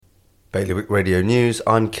Bailiwick Radio News,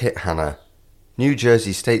 I'm Kit Hanna. New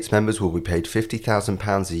Jersey States members will be paid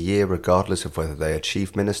 £50,000 a year regardless of whether they are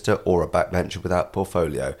Chief Minister or a backbencher without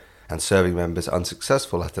portfolio, and serving members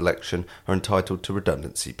unsuccessful at election are entitled to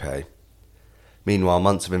redundancy pay. Meanwhile,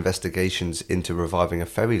 months of investigations into reviving a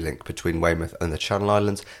ferry link between Weymouth and the Channel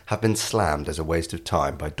Islands have been slammed as a waste of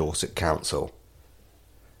time by Dorset Council.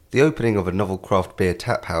 The opening of a novel craft beer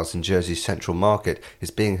tap house in Jersey's Central Market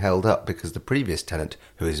is being held up because the previous tenant,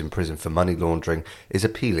 who is in prison for money laundering, is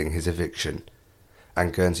appealing his eviction.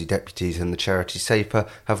 And Guernsey deputies and the charity SAFER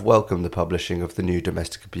have welcomed the publishing of the new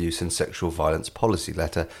domestic abuse and sexual violence policy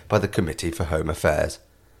letter by the Committee for Home Affairs.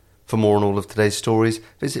 For more on all of today's stories,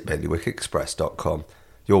 visit bailiwickexpress.com.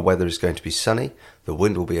 Your weather is going to be sunny, the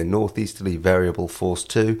wind will be a northeasterly variable force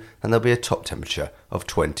 2, and there'll be a top temperature of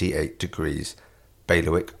 28 degrees.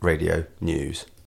 Bailiwick Radio News.